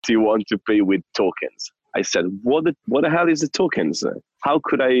Do you want to pay with tokens? I said, what the hell is the tokens? How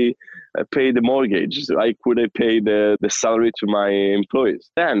could I pay the mortgage? How could I pay the salary to my employees?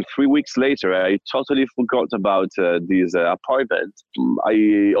 Then 3 weeks later, I totally forgot about this appointment.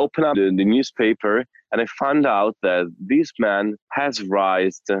 I opened up the newspaper and I found out that this man has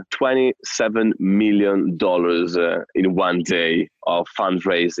raised $27 million in one day of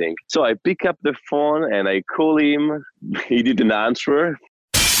fundraising. So I pick up the phone and I call him. He didn't answer.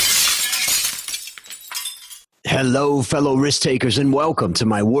 Hello, fellow risk takers, and welcome to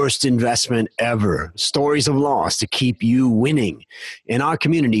my worst investment ever. Stories of loss to keep you winning. In our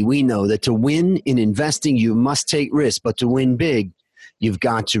community, we know that to win in investing, you must take risk, but to win big, you've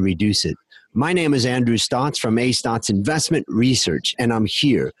got to reduce it. My name is Andrew Stotz from A. Stotz Investment Research, and I'm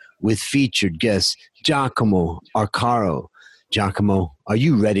here with featured guest Giacomo Arcaro. Giacomo, are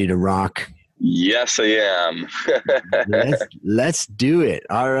you ready to rock? Yes, I am. Let's do it.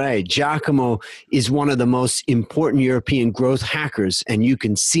 All right. Giacomo is one of the most important European growth hackers, and you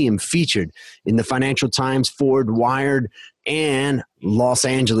can see him featured in the Financial Times, Forward, Wired, and Los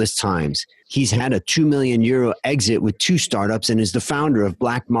Angeles Times. He's had a €2 million exit with 2 startups and is the founder of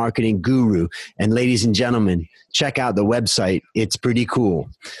Black Marketing Guru. And ladies and gentlemen, check out the website. It's pretty cool.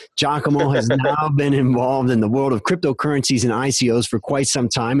 Giacomo has now been involved in the world of cryptocurrencies and ICOs for quite some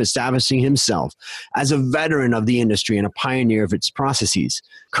time, establishing himself as a veteran of the industry and a pioneer of its processes.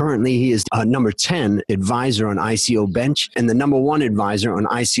 Currently, he is number 10 advisor on ICO Bench and the number 1 advisor on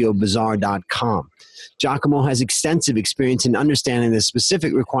ICOBazaar.com. Giacomo has extensive experience in understanding the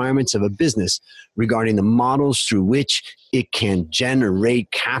specific requirements of a business regarding the models through which it can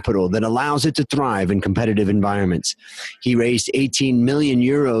generate capital that allows it to thrive in competitive environments. He raised €18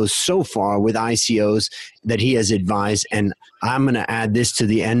 million so far with ICOs that he has advised, and I'm going to add this to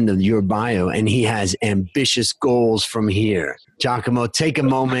the end of your bio, and he has ambitious goals from here. Giacomo, take a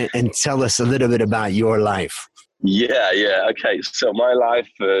moment and tell us a little bit about your life. Yeah. Okay. So my life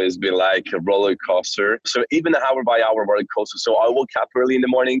has been like a roller coaster. So even an hour by hour roller coaster. So I woke up early in the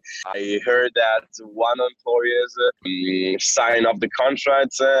morning. I heard that one employee sign up the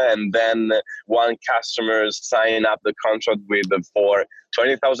contract and then one customer sign up the contract with for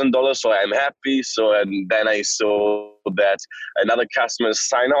 $20,000. So I'm happy. So and then I saw that another customer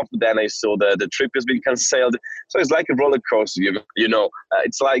sign up. Then I saw the trip has been canceled. So it's like a roller coaster. You know,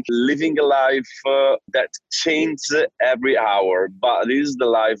 it's like living a life that changes every hour. But this is the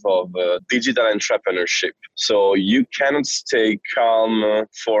life of digital entrepreneurship. So you cannot stay calm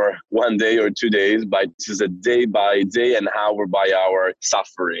for 1 day or 2 days, but it is a day by day and hour by hour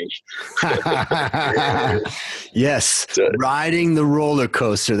suffering. Yes, riding the roller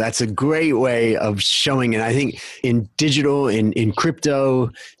coaster. That's a great way of showing it. I think in digital, in crypto,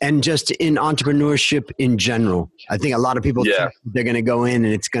 and just in entrepreneurship in general. I think a lot of people think they're going to go in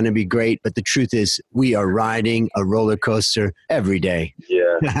and it's going to be great, but the truth is we are riding a roller coaster every day.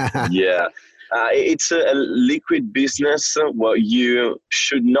 Yeah. It's a liquid business where you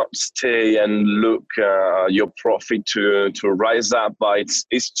should not stay and look your profit to rise up, but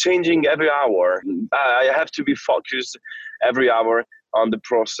it's changing every hour. I have to be focused every hour on the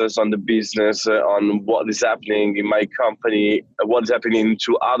process, on the business, on what is happening in my company, what is happening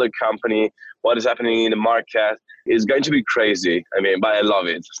to other company, what is happening in the market. It's going to be crazy. I mean, but I love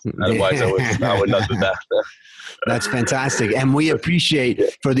it. Otherwise, I would not do that. That's fantastic. And we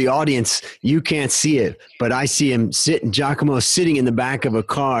appreciate, for the audience, you can't see it, but I see him Giacomo sitting in the back of a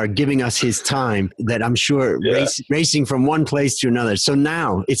car, giving us his time that I'm sure racing from one place to another. So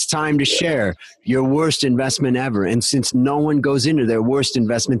now it's time to share your worst investment ever. And since no one goes into their worst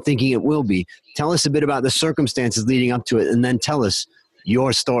investment thinking it will be, tell us a bit about the circumstances leading up to it, and then tell us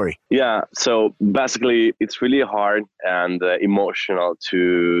your story. Yeah, so basically it's really hard and emotional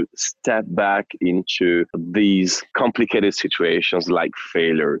to step back into these complicated situations like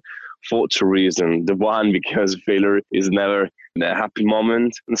failure for 2 reasons. The one, because failure is never a happy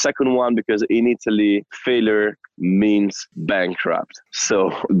moment. And the second one, because in Italy, failure means bankrupt.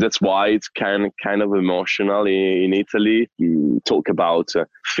 So that's why it's kind of emotional in Italy. You talk about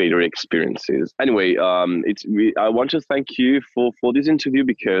failure experiences. Anyway, I want to thank you for this interview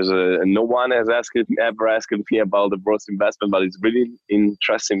because no one has ever asked me about the worst investment, but it's really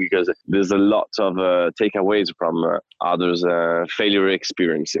interesting because there's a lot of takeaways from others' failure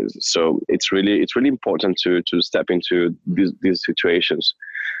experiences. So it's really important to step into these situations.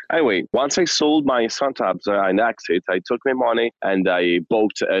 Anyway, once I sold my startups and exit, I took my money and I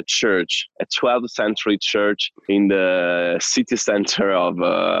bought a church, a 12th century church in the city center of,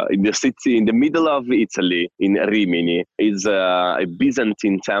 in the middle of Italy, in Rimini. It's a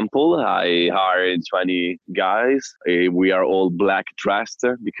Byzantine temple. I hired 20 guys. We are all black dressed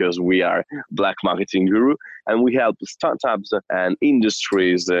because we are black marketing guru, and we help startups and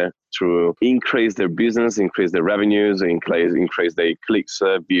industries to increase their business, increase their revenues, increase their clicks,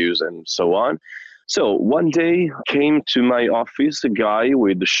 views, and so on. So one day came to my office a guy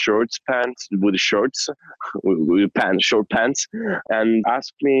with the short pants, short pants, and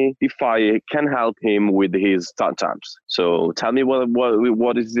asked me if I can help him with his startups. So tell me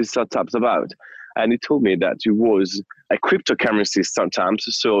what is this startups about? And he told me that it was a cryptocurrency startup.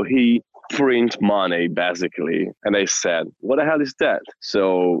 So he print money basically, and I said, what the hell is that?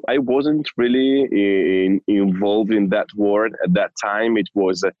 So I wasn't really involved in that world at that time. It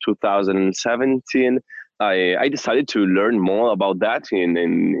was 2017. I decided to learn more about that, and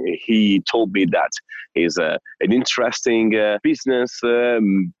he told me that is an interesting business.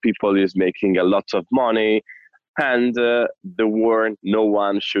 People is making a lot of money. And the word no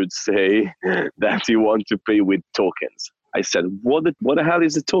one should say that you want to pay with tokens. I said, what the hell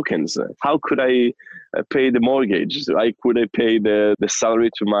is the tokens? How could I pay the mortgage? How could I pay the salary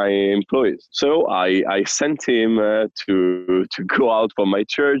to my employees? So I sent him to go out from my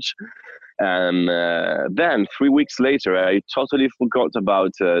church. And then 3 weeks later, I totally forgot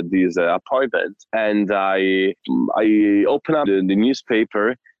about this appointment. And I opened up the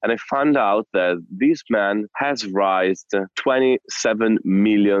newspaper, and I found out that this man has raised $27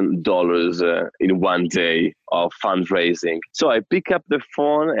 million in one day of fundraising. So I pick up the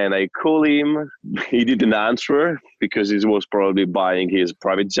phone and I call him. He didn't answer because he was probably buying his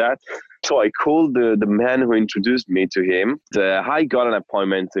private jet. So I called the man who introduced me to him. I got an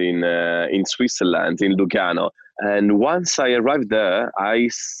appointment in Switzerland, in Lugano. And once I arrived there, I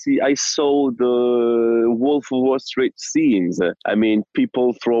saw the Wolf of Wall Street scenes. I mean,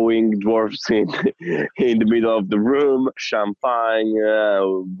 people throwing dwarfs in the middle of the room, champagne,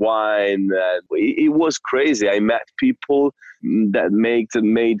 wine. It was crazy. I met people that made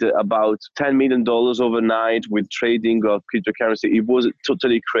about $10 million overnight with trading of cryptocurrency. It was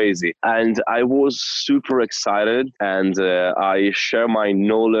totally crazy. And I was super excited, and I share my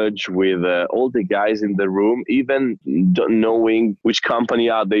knowledge with all the guys in the room, even knowing which company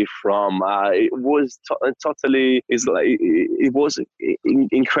are they from. It was it was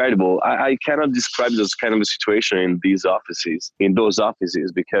incredible. I cannot describe this kind of a situation in those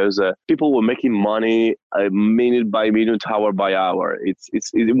offices, because people were making money minute by minute, hour by hour. It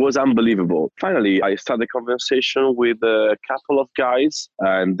was unbelievable. Finally, I started a conversation with a couple of guys,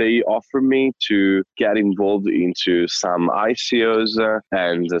 and they offered me to get involved into some ICOs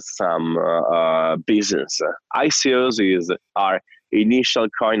and some business. ICOs are initial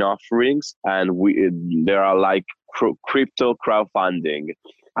coin offerings, and there are like crypto crowdfunding.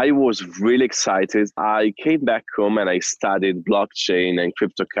 I was really excited. I came back home and I studied blockchain and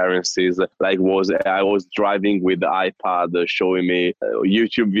cryptocurrencies. I was driving with the iPad, showing me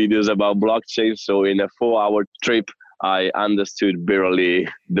YouTube videos about blockchain. So in a 4-hour trip, I understood barely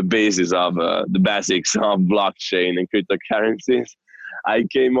the basics of blockchain and cryptocurrencies. I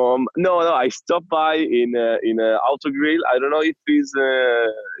came home. No, I stopped by in Autogrill. I don't know if it's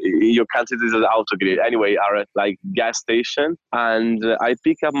in your country this is Autogrill. Anyway, our like gas station, and I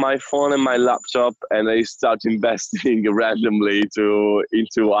pick up my phone and my laptop, and I start investing randomly into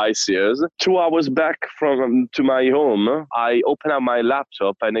ICOs. 2 hours back to my home, I open up my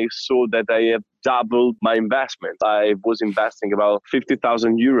laptop and I saw that I have doubled my investment. I was investing about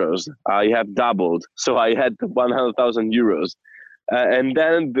 50,000 euros. I have doubled, so I had 100,000 euros. And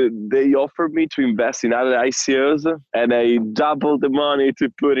then they offered me to invest in other ICOs, and I doubled the money to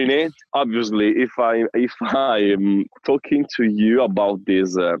put in it. Obviously, if I am talking to you about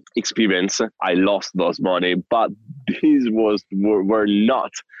this experience, I lost those money, but these were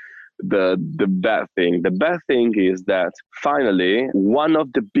not the bad thing. The bad thing is that finally, one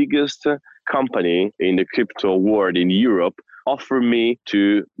of the biggest company in the crypto world in Europe offered me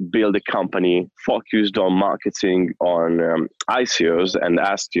to build a company focused on marketing on ICOs and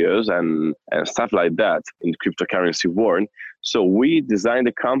STOs and stuff like that in cryptocurrency world. So we designed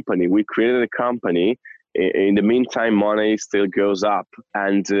a company, we created a company. In the meantime, money still goes up,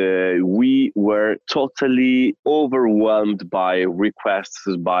 and we were totally overwhelmed by requests,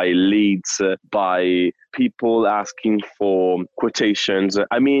 by leads, by people asking for quotations.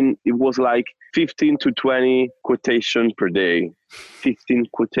 I mean, it was like 15 to 20 quotation per day. 15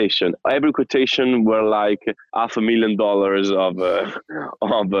 quotation. Every quotation were like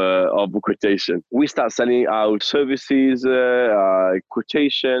 $500,000 of quotation. We start selling out services,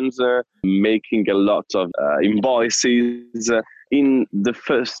 quotations, making a lot of invoices. In the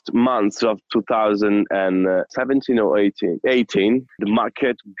first months of 2017 or 18, the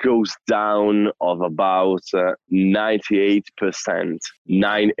market goes down of about 98%,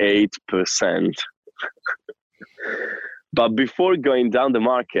 98%. But before going down the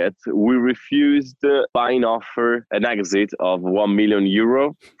market, we refused buying offer an exit of €1 million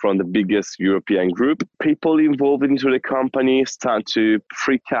from the biggest European group. People involved into the company start to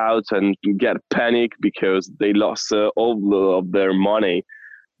freak out and get panic because they lost all of their money.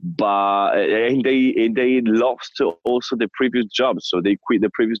 But and they lost also the previous job, so they quit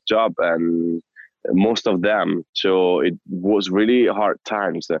the previous job, and most of them. So it was really hard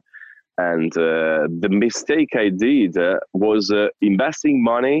times. And the mistake I did was investing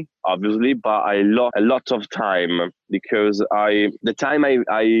money, obviously, but I lost a lot of time because the time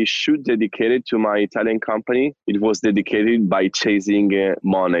I should dedicate it to my Italian company, it was dedicated by chasing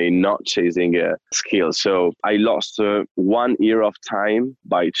money, not chasing skills. So I lost 1 year of time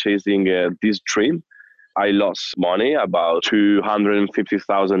by chasing this dream. I lost money, about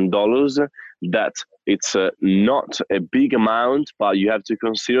 $250,000. That it's not a big amount, but you have to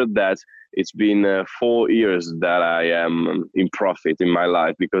consider that it's been 4 years that I am in profit in my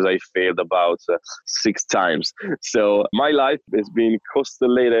life because I failed about 6 times. So my life has been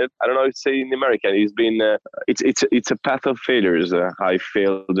constellated. I don't know if say in American. It's been it's a path of failures. I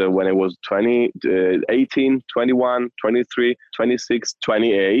failed when I was 20, 18, 21, 23, 26,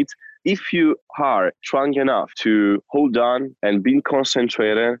 28. If you are strong enough to hold on and be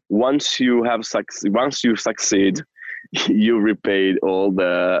concentrated, once you succeed, you repaid all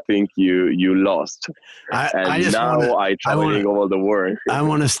the thing you lost. I traveling all the world. I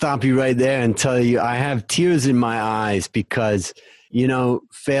want to stop you right there and tell you I have tears in my eyes because,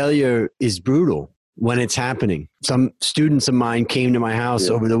 failure is brutal when it's happening. Some students of mine came to my house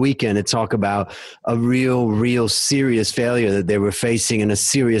over the weekend to talk about a real serious failure that they were facing and a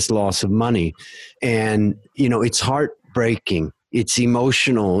serious loss of money. And, it's heartbreaking. It's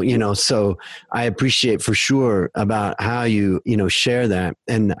emotional, so I appreciate for sure about how you share that.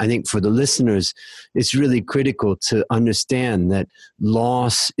 And I think for the listeners, it's really critical to understand that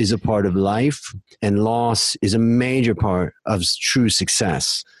loss is a part of life and loss is a major part of true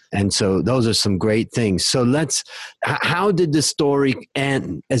success. And so those are some great things. So how did the story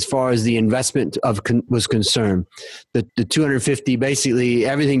end as far as the investment was concerned? The 250, basically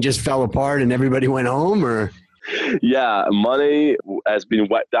everything just fell apart and everybody went home, or? Yeah, money has been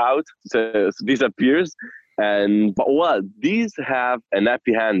wiped out, so disappears. But these have an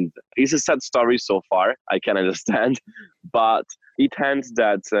happy end. It's a sad story so far, I can understand, but it ends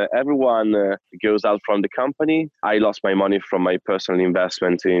that everyone goes out from the company. I lost my money from my personal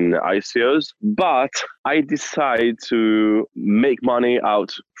investment in ICOs, but I decide to make money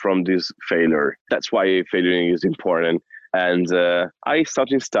out from this failure. That's why failing is important. And I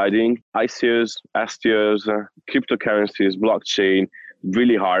started studying ICOs, STOs, cryptocurrencies, blockchain,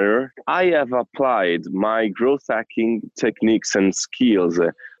 really harder. I have applied my growth hacking techniques and skills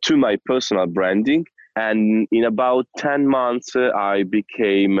to my personal branding. And in about 10 months, I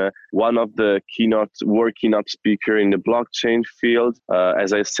became one of the world keynote speaker in the blockchain field.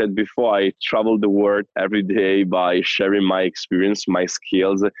 As I said before, I travel the world every day by sharing my experience, my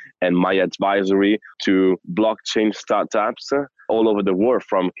skills, and my advisory to blockchain startups all over the world,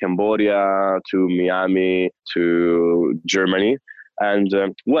 from Cambodia to Miami to Germany. And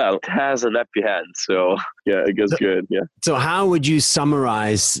it has a happy end. So yeah, it goes good. Yeah. So how would you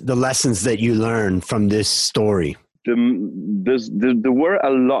summarize the lessons that you learned from this story? There were a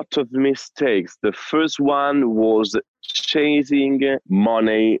lot of mistakes. The first one was chasing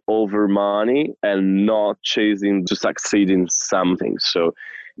money over money and not chasing to succeed in something. So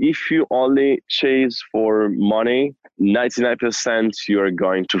if you only chase for money, 99% you are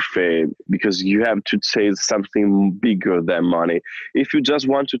going to fail because you have to chase something bigger than money. If you just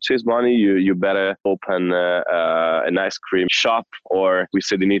want to chase money, you better open an ice cream shop, or we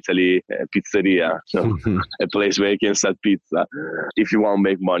said in Italy, a pizzeria, so a place where you can sell pizza if you want to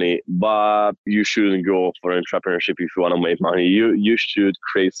make money. But you shouldn't go for entrepreneurship if you want to make money. You should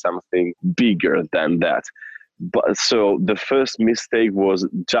create something bigger than that. But so the first mistake was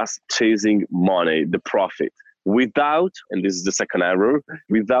just chasing money, the profit. without, and this is the second error,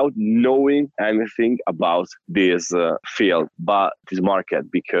 without knowing anything about this field, but this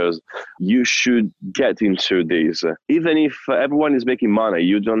market, because you should get into this. Even if everyone is making money,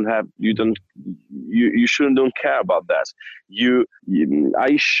 you shouldn't don't care about that.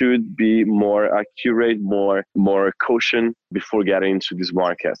 I should be more accurate, more caution before getting into this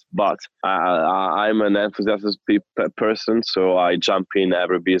market. But I'm an enthusiastic person, so I jump in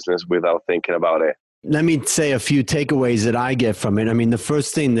every business without thinking about it. Let me say a few takeaways that I get from it. I mean, the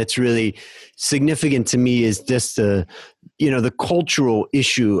first thing that's really significant to me is just the cultural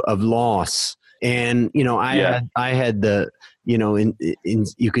issue of loss. And, I had the, in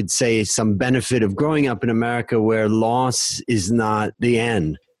you could say some benefit of growing up in America where loss is not the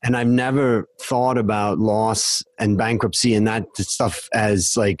end. And I've never thought about loss and bankruptcy and that stuff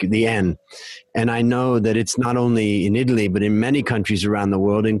as like the end. And I know that it's not only in Italy, but in many countries around the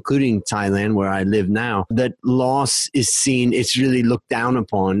world, including Thailand, where I live now, that loss is seen, it's really looked down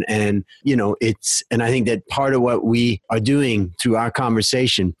upon. And, and I think that part of what we are doing through our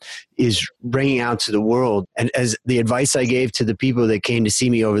conversation is bringing out to the world. And as the advice I gave to the people that came to see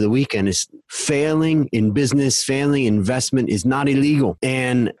me over the weekend is failing in business, failing in investment is not illegal.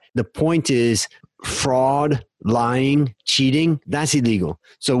 And the point is fraud, lying, cheating, that's illegal.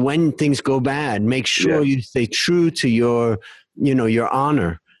 So when things go bad, make sure you stay true to your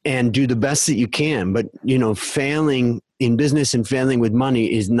honor and do the best that you can. But, failing in business and failing with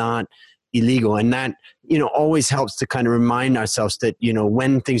money is not illegal. And that, always helps to kind of remind ourselves that,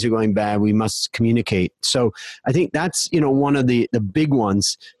 when things are going bad, we must communicate. So I think that's, one of the big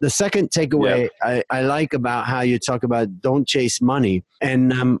ones. The second takeaway I like about how you talk about don't chase money.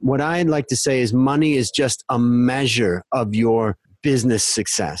 And what I'd like to say is money is just a measure of your business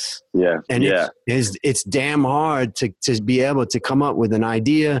success. And it's damn hard to be able to come up with an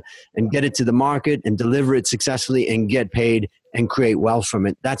idea and get it to the market and deliver it successfully and get paid and create wealth from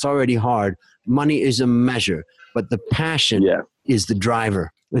it. That's already hard. Money is a measure, but the passion is the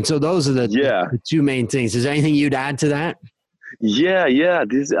driver. And so those are the two main things. Is there anything you'd add to that?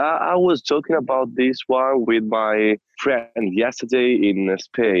 I was talking about this one with my friend yesterday in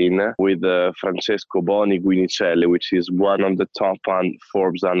Spain with Francesco Boni Guinicelli, which is one of the top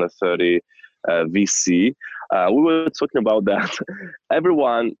Forbes under 30 VC. We were talking about that.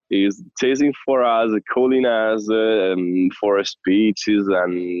 Everyone is chasing for us, calling us for speeches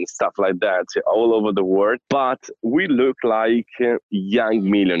and stuff like that all over the world. But we look like young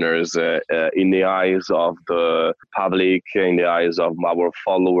millionaires in the eyes of the public, in the eyes of our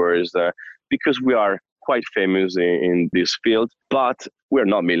followers, because we are quite famous in this field. But we're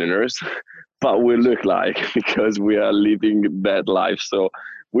not millionaires, but we look like, because we are living bad life. So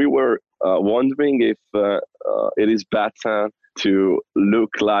we were wondering if it is better to look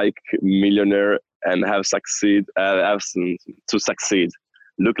like millionaire and succeed.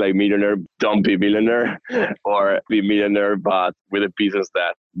 Look like millionaire, don't be millionaire, or be millionaire but with a business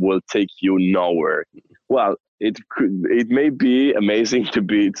that will take you nowhere. Well, it may be amazing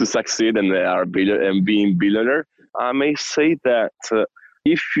to succeed and being billionaire. I may say that.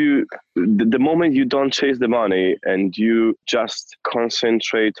 If the moment you don't chase the money and you just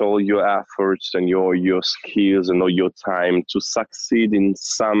concentrate all your efforts and your skills and all your time to succeed in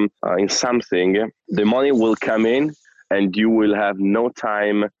something, the money will come in and you will have no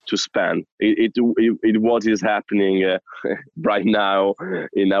time to spend. It what is happening right now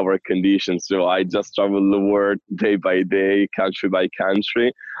in our conditions. So I just travel the world day by day, country by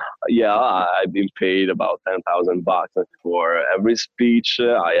country. I've been paid about $10,000 for every speech.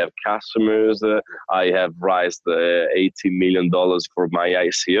 I have customers. I have raised $80 million for my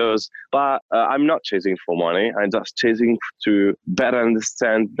ICOs. But I'm not chasing for money. I'm just chasing to better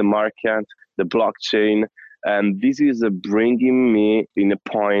understand the market, the blockchain. And this is bringing me in a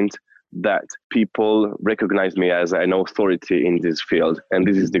point that people recognize me as an authority in this field. And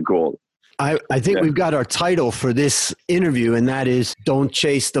this is the goal. I think we've got our title for this interview, and that is Don't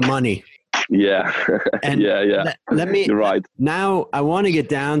Chase the Money. Yeah. And let me, you're right. Now I want to get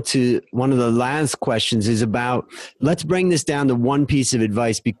down to one of the last questions is about, let's bring this down to one piece of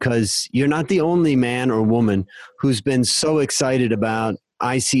advice, because you're not the only man or woman who's been so excited about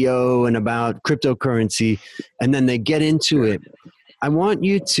ICO and about cryptocurrency, and then they get into it. I want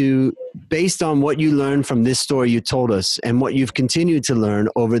you to, based on what you learned from this story you told us and what you've continued to learn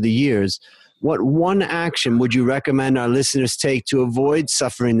over the years, what one action would you recommend our listeners take to avoid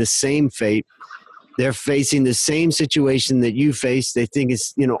suffering the same fate? They're facing the same situation that you face. They think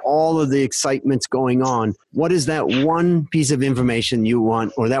it's, all of the excitement's going on. What is that one piece of information you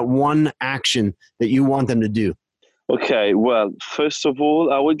want, or that one action that you want them to do? Okay, well, first of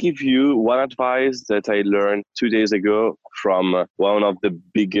all, I will give you one advice that I learned 2 days ago from one of the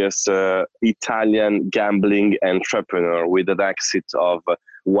biggest Italian gambling entrepreneur with an exit of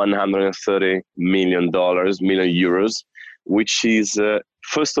 $130 million, million euros, which is,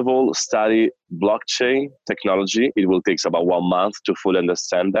 first of all, study blockchain technology. It will take about 1 month to fully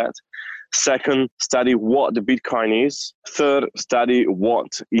understand that. Second, study what the Bitcoin is. Third, study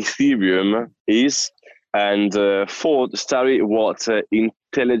what Ethereum is. And fourth, study what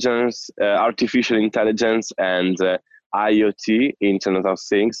artificial intelligence and IoT, Internet of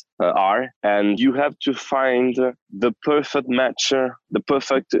Things, are. And you have to find the perfect match, the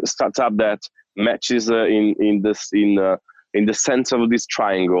perfect startup that matches in the center of this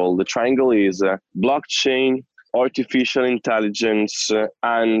triangle. The triangle is blockchain, artificial intelligence,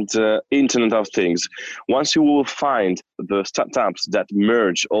 and Internet of Things. Once you will find the startups that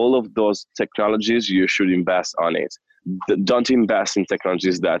merge all of those technologies, you should invest on it. Don't invest in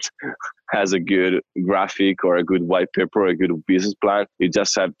technologies that has a good graphic or a good white paper or a good business plan. You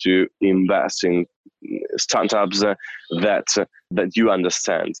just have to invest in startups that you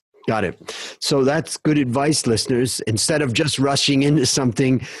understand. Got it. So that's good advice, listeners. Instead of just rushing into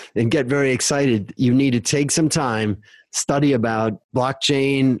something and get very excited, you need to take some time, study about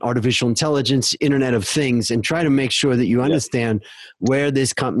blockchain, artificial intelligence, Internet of Things, and try to make sure that you understand where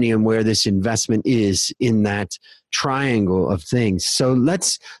this company and where this investment is in that triangle of things. So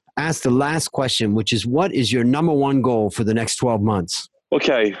let's ask the last question, which is, what is your number one goal for the next 12 months?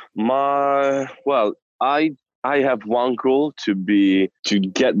 Okay. I have one goal to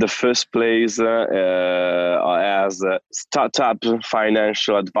get the first place as a startup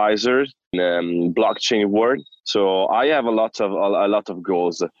financial advisor in blockchain world. So I have a lot of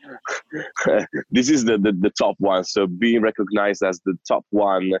goals. This is the top one. So being recognized as the top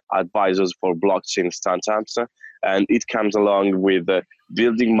one advisors for blockchain startups, and it comes along with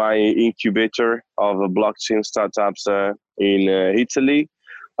building my incubator of blockchain startups in Italy.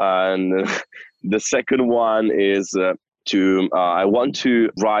 And the second one is I want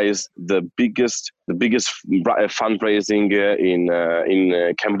to raise the biggest fundraising in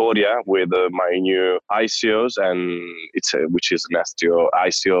Cambodia with my new ICOs, and which is an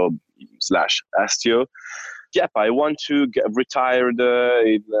ICO/STO. Yep, I want to get retired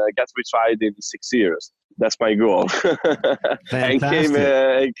in 6 years. That's my goal.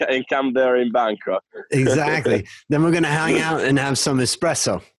 Fantastic. and come there in Bangkok. Exactly. Then we're going to hang out and have some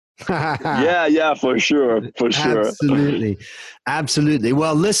espresso. Yeah, for sure. Absolutely.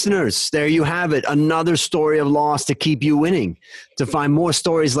 Well, listeners, there you have it. Another story of loss to keep you winning. To find more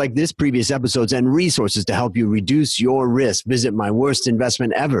stories like this, previous episodes, and resources to help you reduce your risk, visit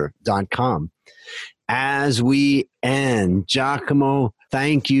myworstinvestmentever.com. As we end, Giacomo,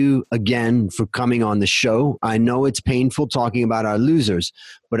 thank you again for coming on the show. I know it's painful talking about our losers,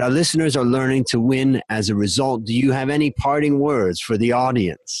 but our listeners are learning to win as a result. Do you have any parting words for the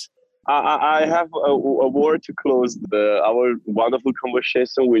audience? I have a word to close our wonderful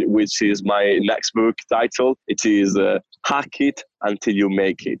conversation, which is my next book title. It is Hack It Until You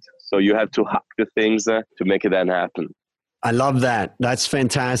Make It. So you have to hack the things to make it then happen. I love that. That's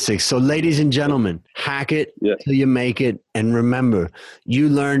fantastic. So ladies and gentlemen, hack it till you make it. And remember, you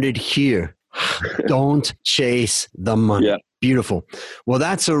learned it here. Don't chase the money. Yeah. Beautiful. Well,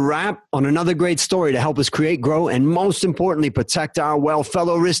 that's a wrap on another great story to help us create, grow, and most importantly, protect our wealth.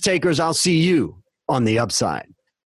 Fellow risk takers, I'll see you on the upside.